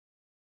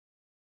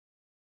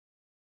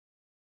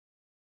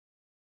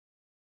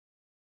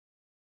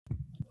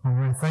All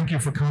right, thank you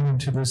for coming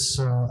to this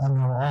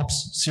ML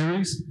Ops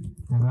series.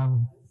 And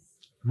I'm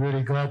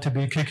really glad to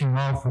be kicking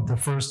off with the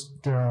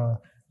first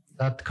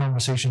that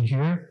conversation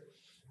here.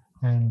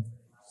 And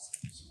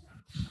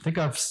I think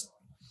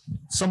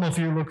some of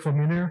you look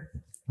familiar.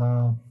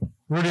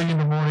 Early in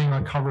the morning,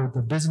 I covered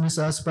the business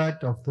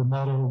aspect of the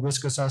model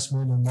risk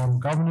assessment and model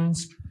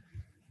governance.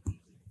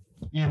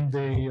 In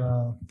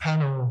the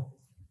panel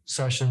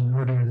session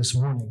earlier this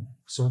morning.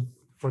 So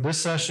for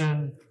this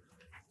session,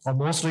 I'll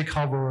mostly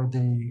cover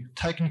the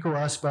technical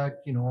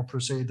aspect, per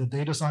se, the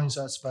data science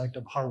aspect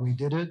of how we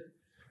did it.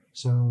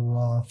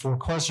 So for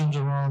questions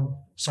around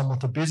some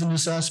of the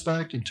business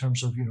aspect in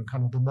terms of,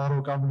 kind of the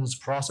model governance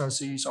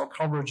processes, I'll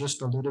cover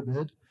just a little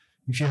bit.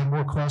 If you have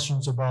more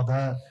questions about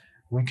that,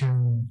 we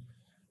can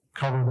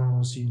cover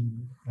those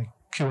in like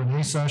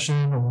Q&A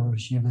session, or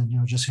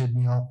even, just hit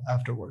me up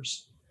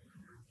afterwards.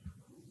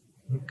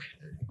 Okay.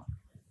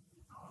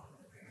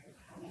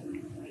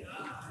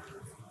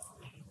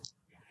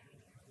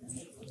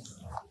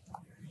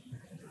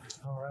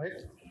 All right,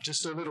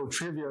 just a little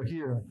trivia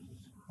here.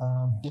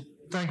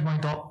 Thank my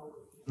dog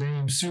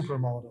named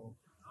SuperModel.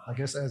 I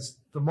guess as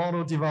the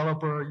model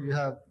developer, you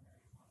have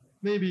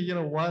maybe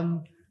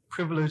one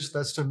privilege,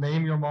 that's to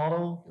name your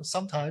model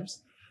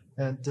sometimes.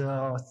 And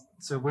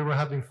so we were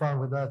having fun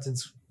with that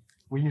since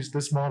we use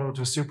this model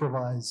to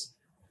supervise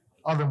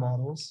other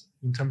models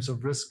in terms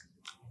of risk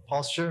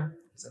posture.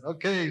 I said,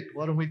 okay,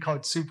 why don't we call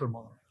it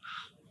SuperModel?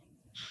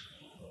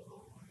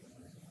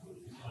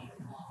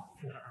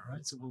 All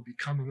right, so we'll be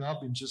coming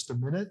up in just a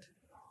minute.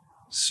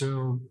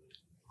 So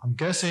I'm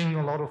guessing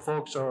a lot of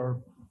folks are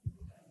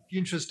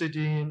interested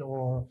in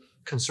or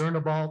concerned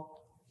about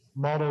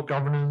model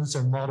governance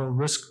and model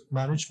risk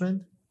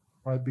management,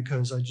 right?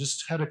 Because I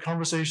just had a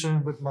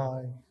conversation with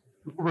my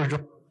Uber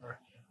driver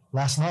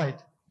last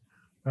night,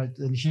 right?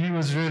 And he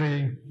was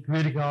really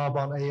reading up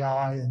on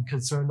AI and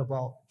concerned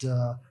about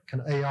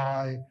kind of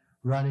AI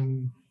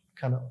running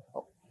kind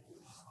of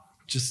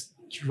just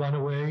run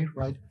away,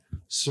 right?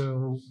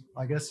 So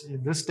I guess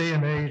in this day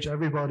and age,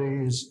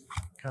 everybody is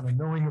kind of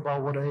knowing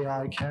about what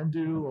AI can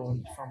do, or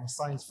from a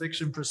science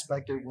fiction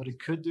perspective, what it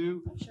could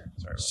do.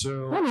 Sure.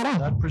 So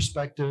that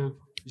perspective,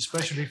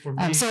 especially for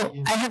me. So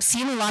I have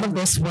seen a lot of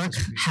this work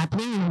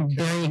happening, and I'm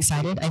very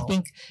excited. I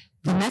think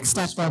the next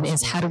step then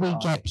is how do we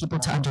get people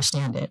to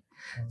understand it?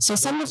 So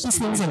some of these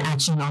things in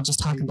action, I'll just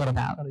talk a bit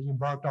about.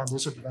 Embarked on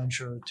this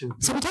adventure to.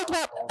 So we talked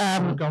about,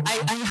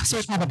 I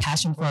sort of have a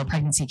passion for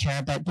pregnancy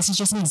care, but this is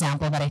just an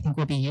example that I think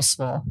will be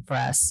useful for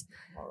us.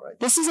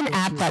 This is an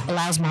app that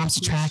allows moms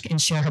to track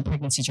and share her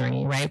pregnancy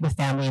journey, right, with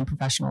family and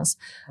professionals.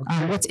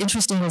 What's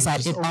interesting is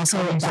that it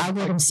also, the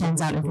algorithm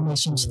sends out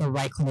information to the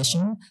right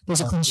clinician.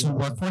 There's a clinician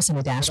workforce and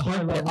a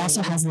dashboard, but it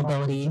also has the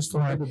ability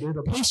for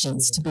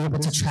patients to be able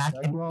to track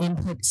and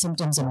input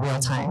symptoms in real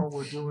time.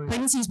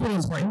 Pregnancy is pretty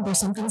important. There's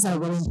some things that are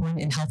really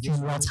important in healthcare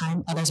in real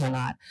time, others are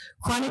not.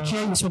 Chronic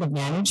care you sort of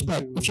manage,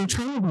 but if you're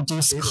trying to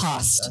reduce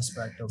cost,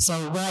 so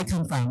where I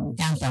come from,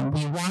 Anthem,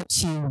 we want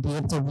to be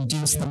able to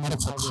reduce the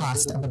medical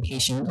cost of a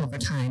patient over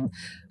time.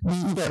 We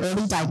either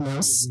early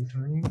diagnose,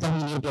 but then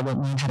we need to be able to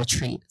learn how to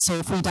treat. So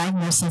if we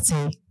diagnose, let's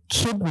say,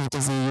 kidney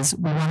disease,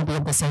 we want to be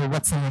able to say,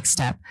 what's the next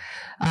step?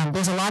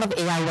 There's a lot of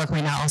AI work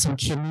right now also in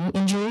kidney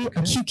injury.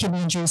 Acute kidney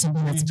injury is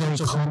something that's very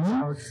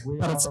common,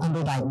 but it's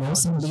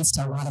underdiagnosed and leads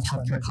to a lot of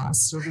healthcare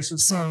costs. So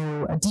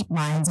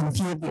DeepMinds and a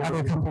few of the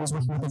other companies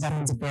working with the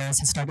Veterans Affairs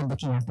have started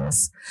looking at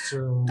this.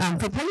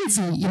 For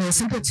pregnancy, a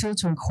simple tool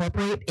to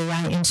incorporate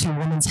AI into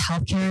women's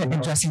healthcare and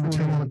addressing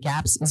maternal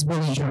gaps is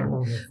really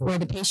important. Where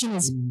the patient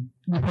is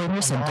reporting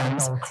their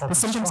symptoms, the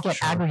symptoms get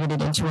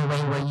aggregated into a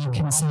way where you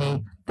can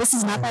say, this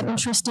is not that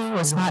interesting, or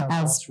it's not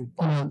as,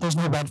 there's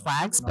no red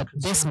flags, but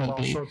this may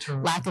be.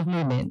 Lack of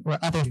movement or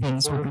other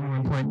things would be more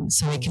important.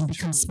 So it can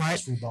become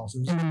smart,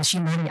 and the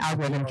machine learning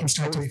algorithm can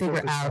start to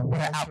figure out what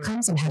are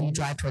outcomes and how do you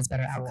drive towards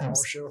better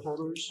outcomes.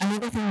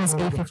 Another thing is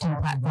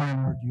A15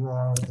 platform.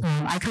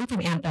 I come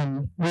from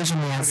Anthem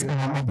originally as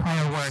my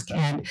prior work,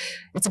 and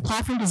it's a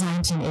platform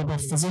designed to enable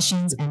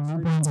physicians and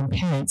newborns and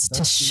parents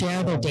to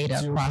share their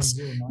data across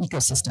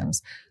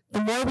ecosystems. The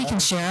more we can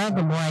share,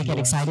 the more I get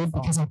excited,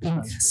 because I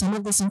think some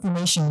of this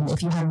information,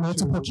 if you have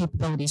multiple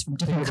capabilities from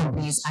different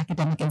companies,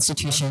 academic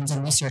institutions,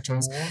 and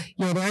researchers,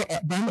 you're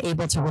then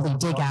able to really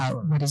dig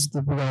out what is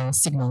the real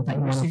signal that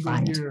you want to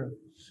find.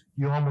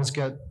 You almost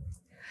get.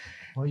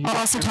 I'll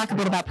also talk a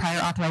bit about prior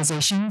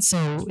authorization. So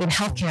in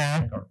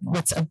healthcare,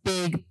 what's a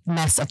big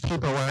mess of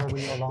paperwork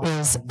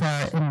is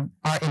in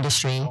our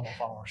industry,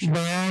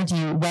 when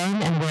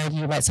and where do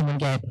you let someone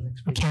get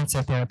a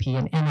cancer therapy,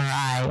 an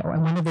MRI, or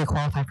when do they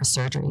qualify for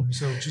surgery?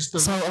 So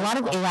a lot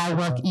of AI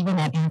work, even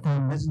at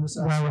Anthem, where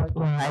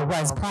I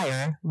was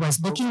prior,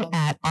 was looking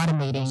at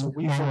automating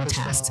manual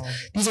tasks.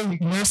 These are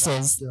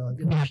nurses.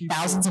 We have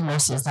thousands of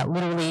nurses that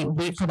literally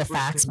wait for the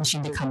fax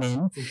machine to come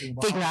in,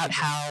 figure out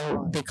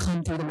how they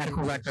come through the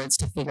medical records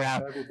to figure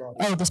out,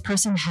 oh, this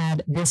person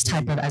had this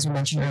type of, as we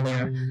mentioned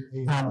earlier,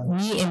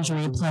 knee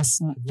injury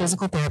plus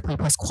physical therapy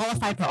plus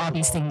qualified for all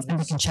these things, and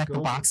they can check the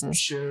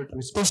boxes.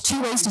 There's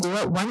two ways to do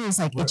it. One is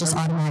like it just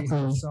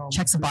automatically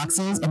checks the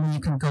boxes and then you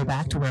can go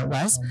back to where it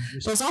was.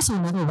 There's also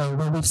another way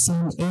where we've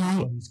seen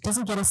AI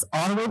doesn't get us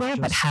all the way there,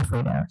 but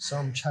halfway there.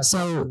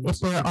 So if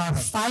there are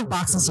 5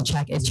 boxes to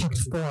check, it checked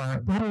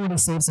 4. That already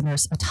saves the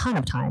nurse a ton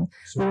of time.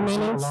 The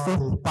remaining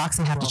 5th box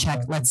they have to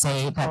check, let's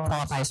say that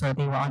qualifies for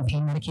they were on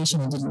pain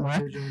medication and didn't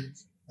work,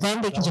 then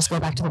they can just go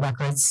back to the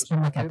records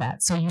and look at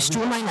that. So you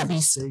streamline at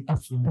least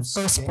the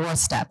first 4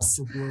 steps.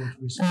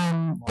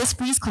 This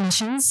frees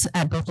clinicians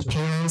at both the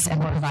payers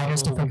and the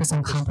providers to focus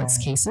on complex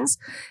cases,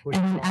 and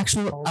then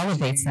actually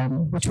elevates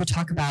them, which we'll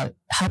talk about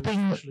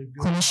helping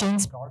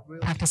clinicians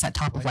practice at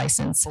top of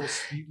license.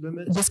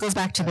 This goes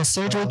back to the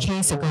surgery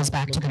case. It goes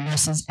back to the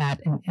nurses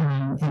at an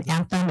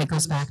Anthem. It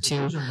goes back to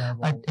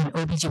an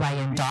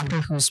OBGYN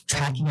doctor who's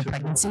tracking a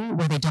pregnancy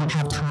where they don't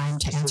have time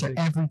to answer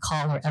every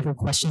call or every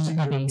question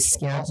of a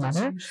scared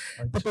mother,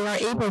 but they are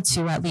able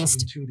to at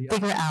least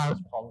figure out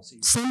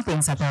some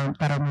things that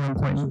are more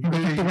important, and they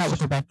can figure out what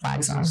the red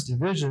flags are. Business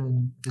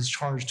division is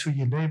charged to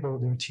enable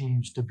their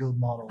teams to build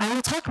models. I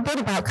will talk a bit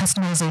about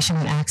customization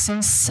and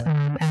access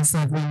as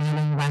the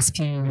remaining last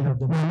few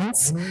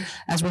moments,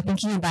 as we're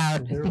thinking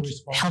about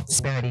health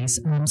disparities.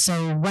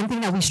 So one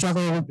thing that we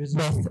struggle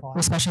with,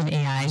 especially in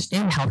AI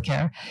in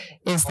healthcare,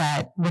 is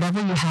that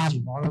whenever you have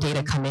the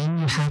data come in,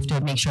 you have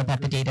to make sure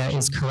that the data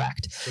is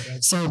correct.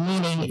 So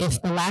meaning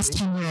if the last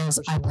 10 years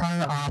I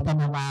prior auth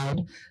and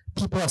allowed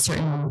people of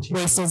certain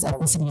races,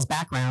 ethnicities,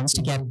 backgrounds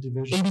to get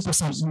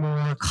 80%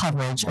 more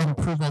coverage and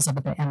approvals of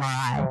the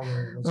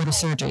MRI or the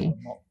surgery,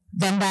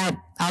 then that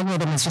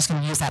algorithm is just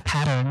going to use that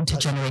pattern to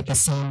generate the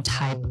same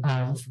type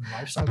of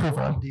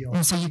approval.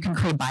 And so you can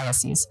create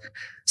biases.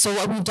 So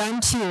what we've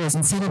done too is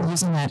instead of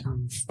using that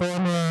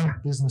former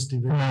business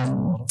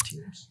division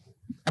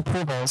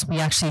approvals, we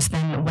actually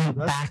then went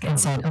back and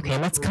said, okay,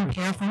 let's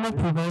compare formal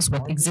approvals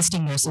with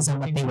existing nurses and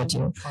what they would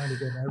do.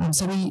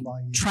 So we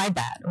tried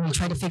that, and we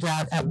tried to figure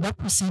out at what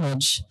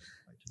percentage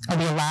are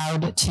we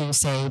allowed to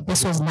say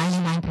this was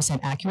 99%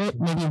 accurate,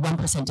 maybe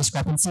 1%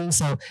 discrepancy.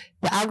 So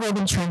the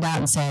algorithm turned out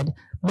and said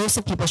most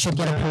of people should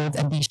get approved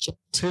and these should.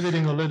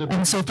 Pivoting a little bit.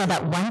 And so for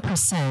that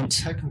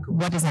 1%,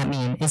 what does that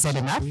mean? Is it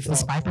enough?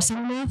 Is 5%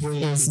 enough?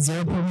 Is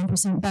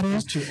 0.1%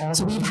 better?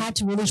 So we've had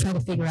to really try to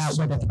figure out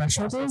where the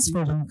threshold is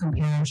for when you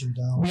compare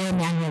real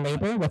manual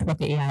labor with what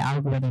the AI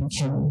algorithm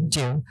can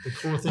do.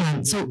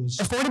 So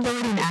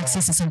affordability and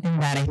access is something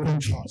that I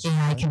think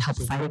AI can help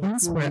fight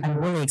against. I'm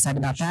really excited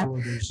about that.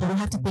 But we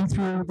have to think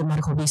through the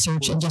medical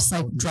research and just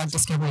like drug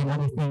discovery and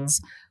other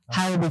things.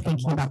 How are we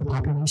thinking about the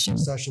population?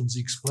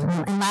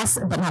 And last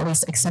but not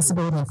least,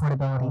 accessibility and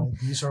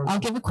affordability. I'll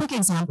give a quick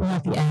example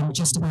at the end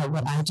just about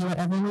what I do at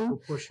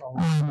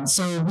Everly.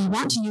 So we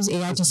want to use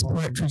AI to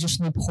support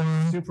traditionally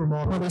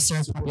poorly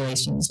served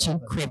populations to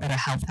create better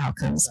health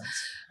outcomes.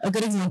 A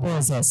good example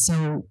is this.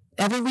 So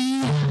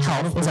Everly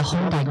Health is a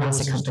home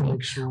diagnostic company.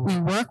 We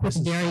work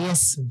with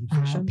various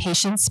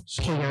patients,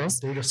 payers.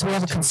 So we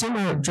have a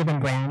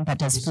consumer-driven brand that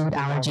does food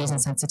allergies and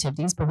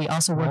sensitivities, but we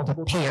also work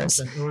with payers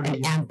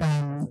and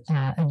Anthem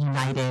and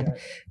United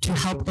to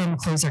help them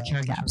close their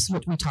care gaps,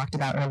 which we talked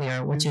about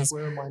earlier, which is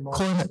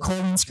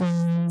colon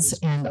screens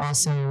and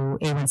also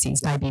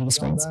A1Cs, diabetes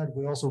screens.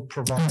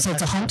 So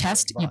it's a home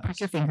test. You prick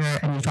your finger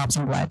and you drop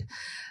some blood.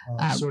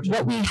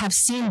 What we have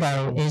seen,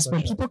 though, is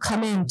when people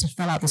come in to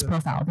fill out this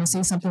profile, they'll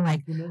say something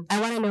like,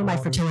 I want to know my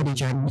fertility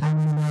journey. I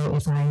want to know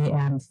if I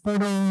am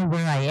fertile,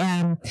 where I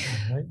am.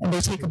 And they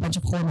take a bunch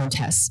of hormone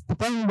tests. But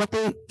then what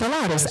they fill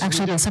out is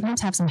actually they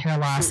sometimes have some hair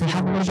loss. They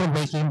have a little bit of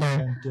weight gain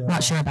they're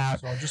not sure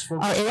about.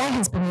 Our AI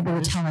has been able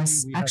to tell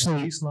us,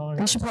 actually,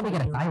 they should probably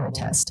get a thyroid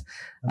test.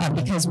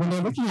 Because when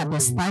they're looking at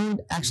this,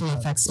 thyroid actually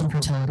affects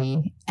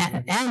infertility,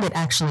 and it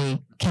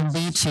actually can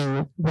lead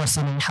to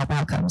worsening health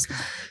outcomes.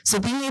 So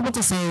being able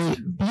to say,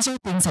 these are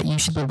things that you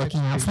should be looking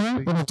out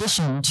for, in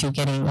addition to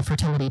getting a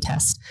fertility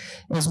test,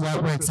 is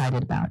what we're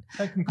excited about.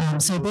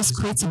 So this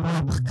creates a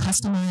more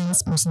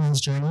customized,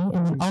 personalized journey,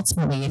 and then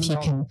ultimately, if you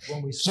can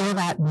gear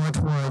that more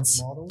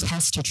towards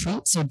test to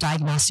treat, so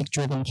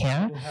diagnostic-driven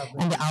care,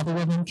 and the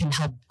algorithm can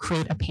help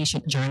create a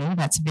patient journey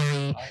that's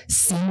very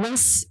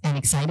seamless and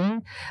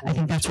exciting, I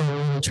think that's where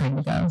we're really trying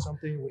to go.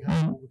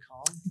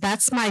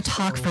 That's my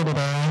talk for today.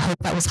 I hope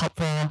that was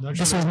helpful.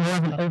 This was more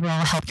of an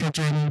overall healthcare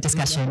journey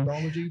discussion,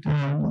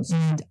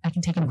 and I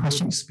can take any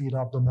questions. Speed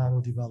up the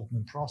model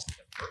development process.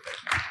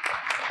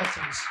 Thank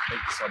you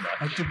so much.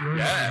 I think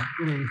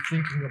we're really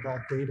thinking about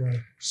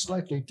data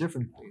slightly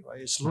differently,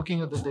 right? It's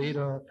looking at the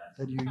data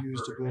that you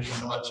use to build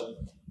your model.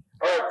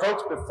 All right,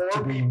 folks,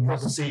 before we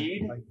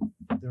proceed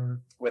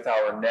with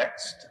our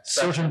next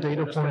certain session,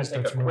 data points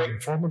that's more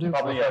informative,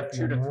 probably a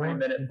 2 to 3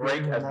 minute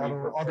break as we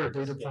other prepare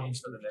data the points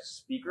for the next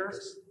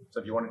speakers. So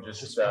if you want to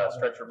just stretch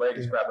your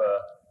legs, grab a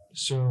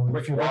So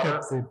quick if you look water,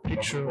 at the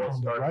picture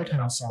on the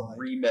right-hand side,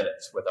 3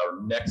 minutes with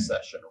our next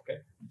session, okay?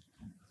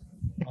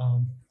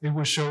 it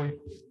will show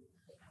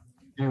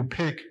you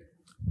pick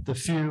the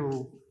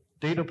few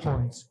data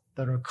points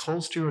that are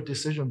close to your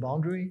decision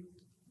boundary,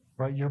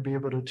 right? You'll be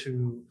able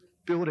to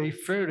build a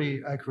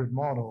fairly accurate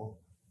model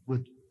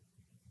with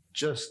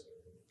just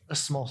a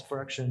small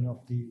fraction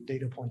of the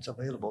data points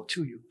available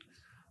to you,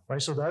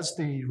 right? So that's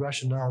the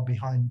rationale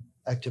behind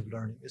active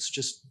learning. It's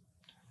just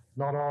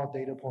not all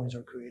data points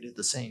are created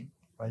the same,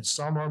 right?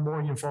 Some are more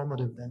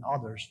informative than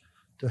others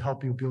to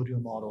help you build your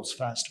models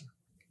faster.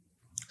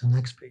 The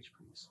next page,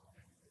 please.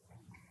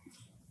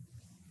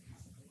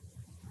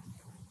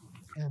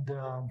 And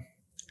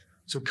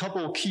so a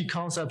couple of key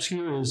concepts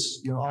here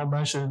is, I'll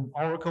mention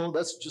Oracle.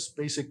 That's just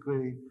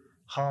basically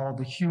how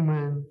the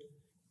human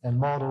and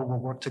model will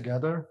work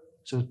together.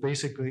 So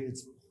basically,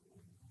 it's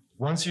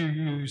once you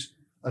use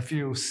a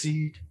few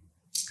seed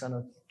kind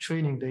of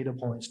training data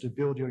points to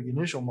build your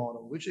initial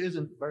model, which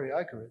isn't very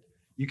accurate,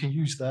 you can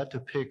use that to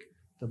pick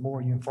the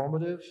more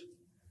informative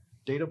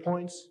data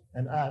points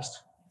and ask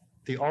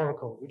the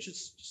Oracle, which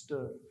is just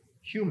a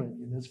human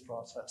in this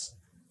process,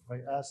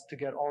 right? Ask to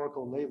get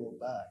Oracle label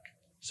back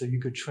so you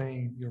could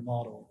train your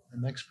model. The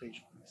next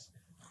page, please.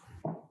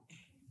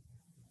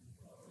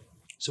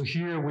 So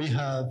here we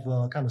have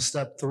kind of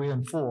step 3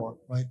 and 4,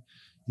 right?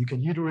 You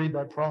can iterate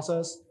that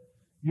process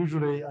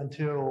usually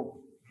until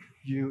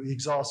you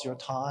exhaust your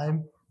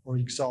time or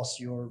exhaust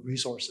your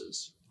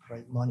resources,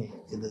 right? Money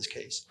in this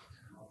case.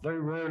 Very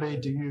rarely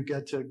do you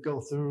get to go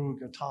through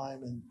your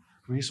time and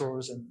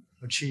resource and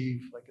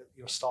achieve like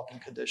your stopping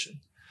condition.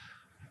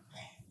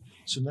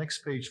 So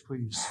next page,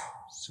 please.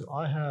 So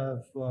I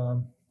have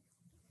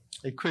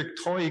a quick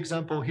toy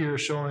example here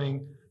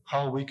showing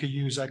how we could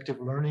use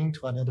active learning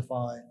to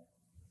identify,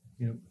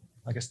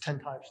 10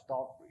 types of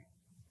dog breed.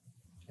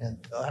 And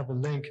I have a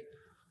link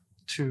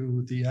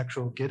to the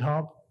actual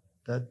GitHub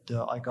that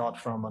I got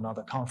from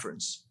another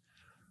conference.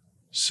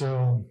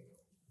 So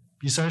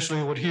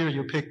essentially what here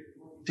you pick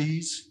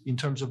these in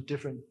terms of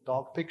different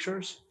dog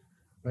pictures,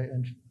 right?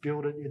 And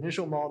build an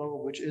initial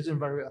model, which isn't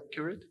very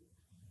accurate.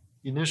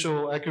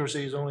 Initial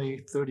accuracy is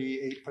only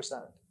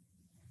 38%,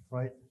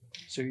 right?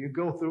 So you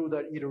go through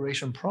that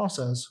iteration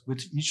process.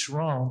 With each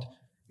round,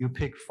 you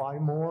pick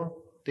 5 more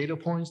data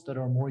points that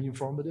are more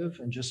informative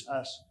and just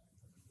ask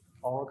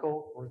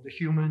Oracle or the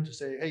human to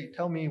say, hey,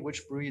 tell me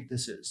which breed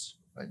this is.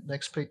 Right?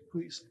 Next page,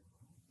 please.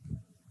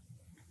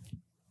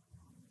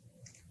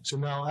 So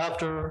now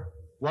after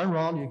one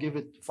round, you give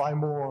it 5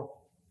 more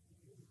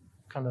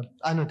kind of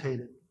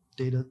annotated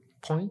data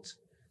points.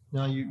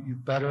 Now you're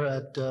better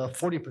at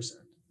 40%.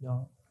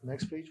 Now,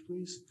 next page,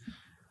 please.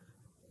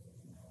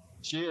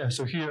 Yeah,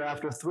 so here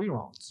after 3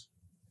 rounds,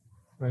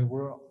 right,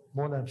 we're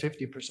more than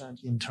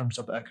 50% in terms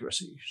of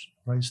accuracy,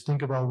 right? So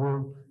think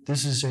about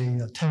this is a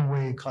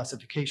 10-way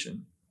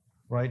classification,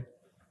 right?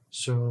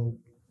 So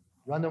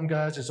random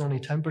guess is only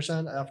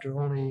 10% after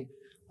only,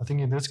 I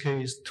think in this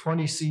case,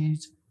 20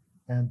 seeds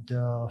and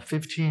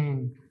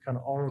 15 kind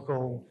of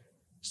Oracle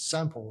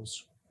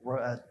samples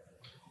were at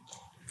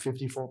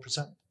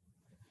 54%.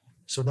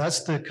 So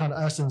that's the kind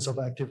of essence of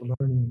active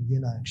learning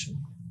in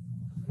action,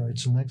 right?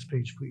 So next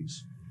page,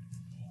 please.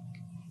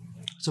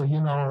 So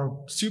in our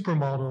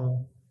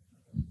SuperModel,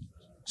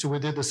 so we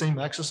did the same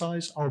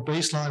exercise. Our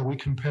baseline we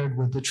compared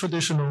with the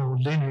traditional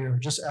linear,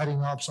 just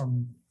adding up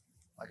some,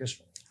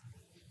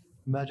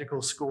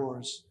 magical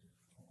scores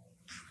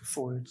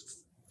for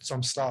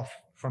some stuff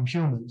from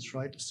humans,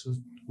 right? So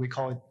we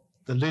call it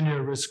the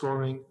linear risk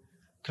scoring.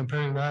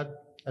 Comparing that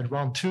at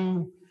round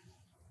 2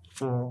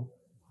 for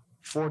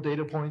 4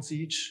 data points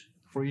each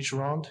for each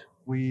round,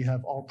 we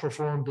have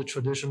outperformed the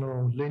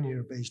traditional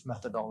linear-based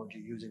methodology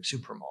using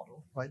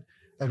SuperModel, right?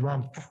 At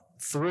round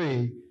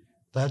 3,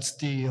 that's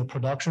the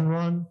production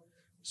run.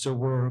 So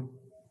we're,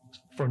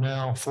 for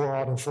now, 4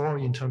 out of 4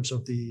 in terms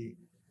of the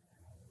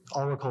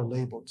Oracle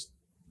labeled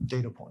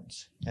data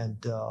points. And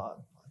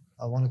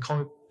I want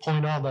to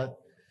point out that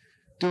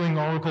doing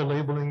Oracle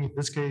labeling in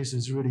this case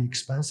is really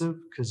expensive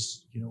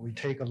because we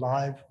take a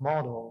live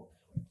model,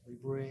 we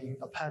bring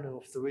a panel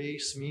of 3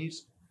 SMEs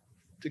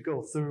to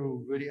go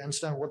through, really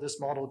understand what this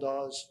model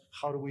does,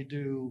 how do we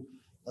do,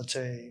 let's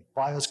say,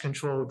 bias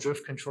control,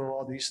 drift control,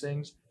 all these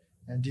things,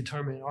 and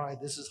determine, all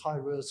right, this is high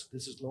risk,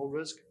 this is low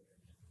risk.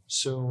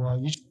 So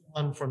each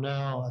one for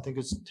now, I think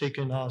it's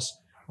taken us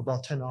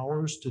about 10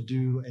 hours to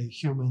do a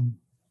human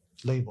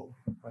label,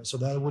 right? So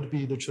that would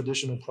be the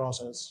traditional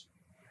process,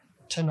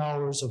 10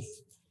 hours of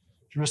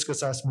risk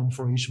assessment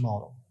for each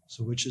model.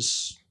 So which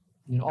is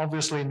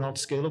obviously not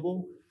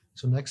scalable.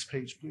 So next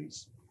page,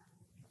 please.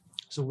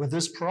 So with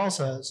this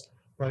process,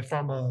 right,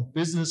 from a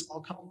business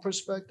outcome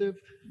perspective,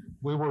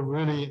 we were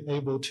really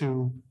able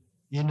to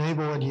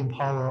enable and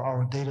empower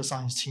our data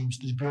science teams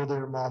to build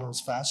their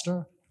models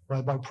faster,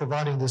 right, by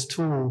providing this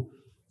tool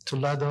to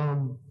let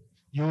them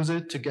use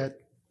it to get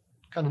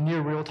kind of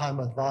near real-time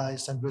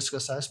advice and risk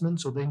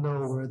assessment so they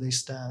know where they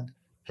stand.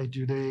 Hey,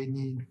 do they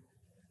need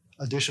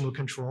additional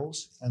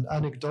controls? And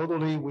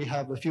anecdotally, we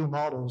have a few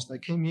models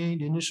that came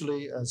in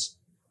initially as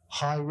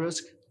high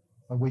risk,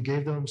 and we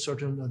gave them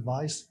certain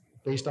advice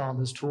based on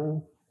this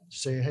tool to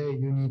say, hey,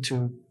 you need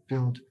to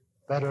build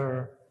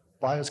better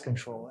bias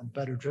control and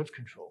better drift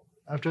control.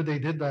 After they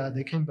did that,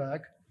 they came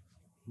back,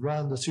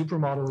 ran the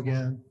SuperModel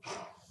again.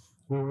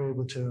 We were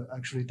able to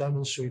actually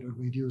demonstrate or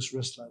reduce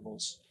risk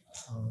levels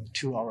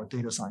to our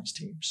data science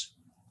teams.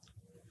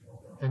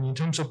 And in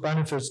terms of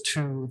benefits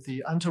to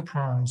the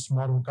enterprise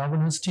model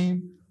governance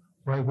team,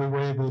 right, we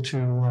were able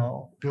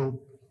to build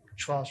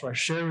trust, right,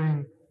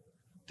 sharing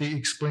the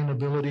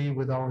explainability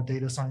with our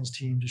data science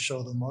team to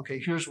show them, okay,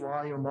 here's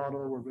why your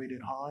model were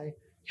rated high.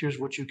 Here's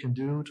what you can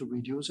do to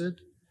reduce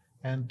it.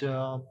 And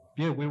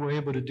yeah, we were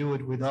able to do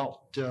it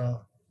without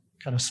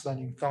kind of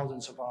spending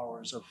thousands of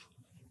hours of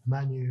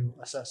manual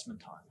assessment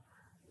time.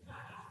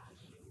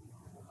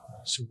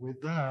 So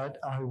with that,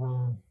 I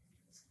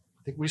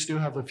think we still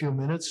have a few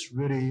minutes.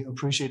 Really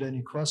appreciate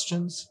any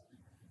questions.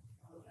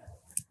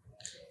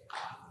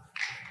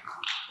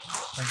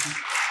 Thank you.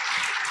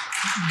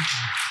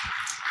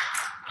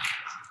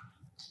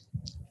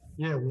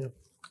 Yeah, we have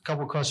a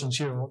couple questions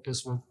here. I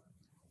guess we'll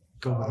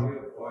go with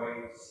you.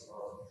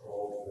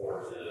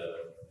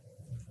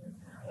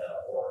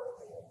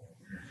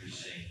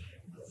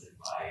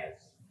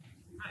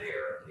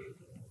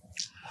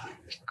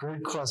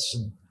 Great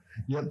question.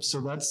 Yep,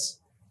 so that's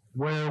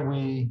where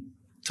we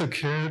took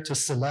care to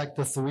select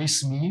the 3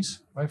 SMEs,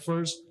 right,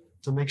 first,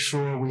 to make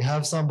sure we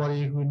have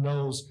somebody who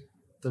knows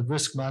the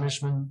risk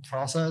management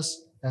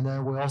process, and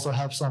then we also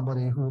have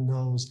somebody who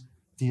knows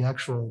the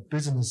actual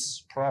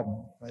business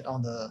problem, right,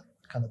 on the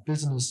kind of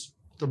business,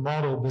 the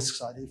model business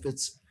side. If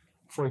it's,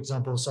 for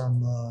example,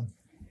 some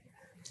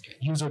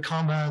user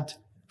comment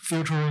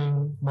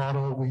filtering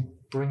model, we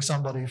bring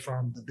somebody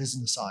from the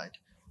business side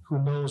who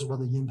knows what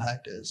the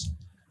impact is.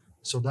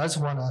 So that's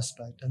one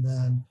aspect. And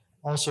then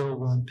also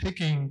when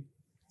picking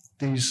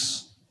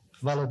these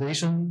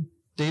validation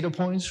data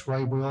points,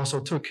 right, we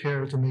also took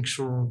care to make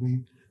sure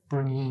we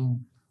bring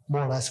in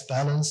more or less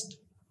balanced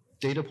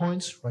data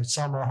points, right?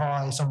 Some are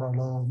high, some are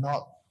low,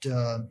 not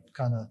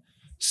kind of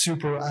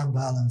super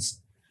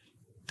unbalanced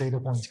data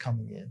points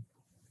coming in.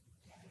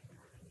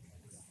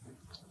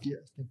 Yeah,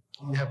 I think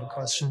you have a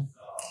question.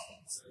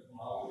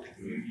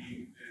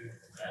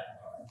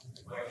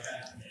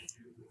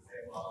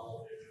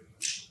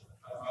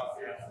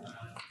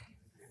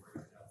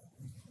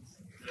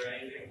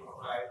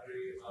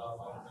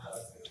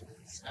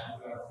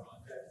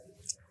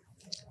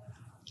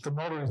 The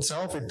model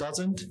itself, it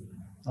doesn't.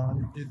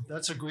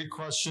 That's a great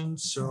question.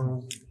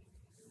 So,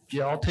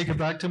 yeah, I'll take it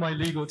back to my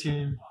legal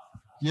team.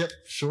 Yep,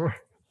 sure.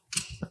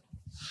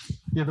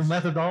 Yeah, the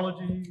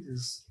methodology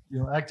is,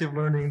 active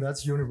learning.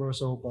 That's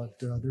universal, but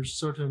there's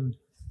certain,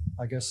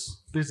 I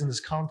guess, business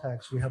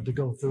context we have to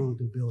go through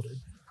to build it.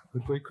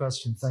 But great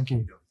question. Thank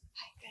you.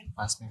 Hi, good.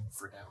 Last name,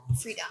 Frida.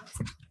 Frida.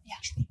 Yeah.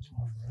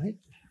 All right.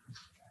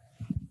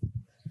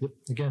 Yep.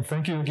 Again,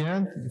 thank you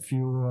again. If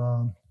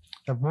you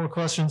have more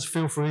questions,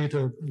 feel free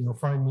to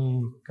find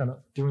me kind of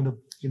during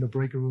the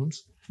breakout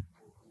rooms.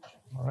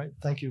 All right.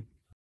 Thank you.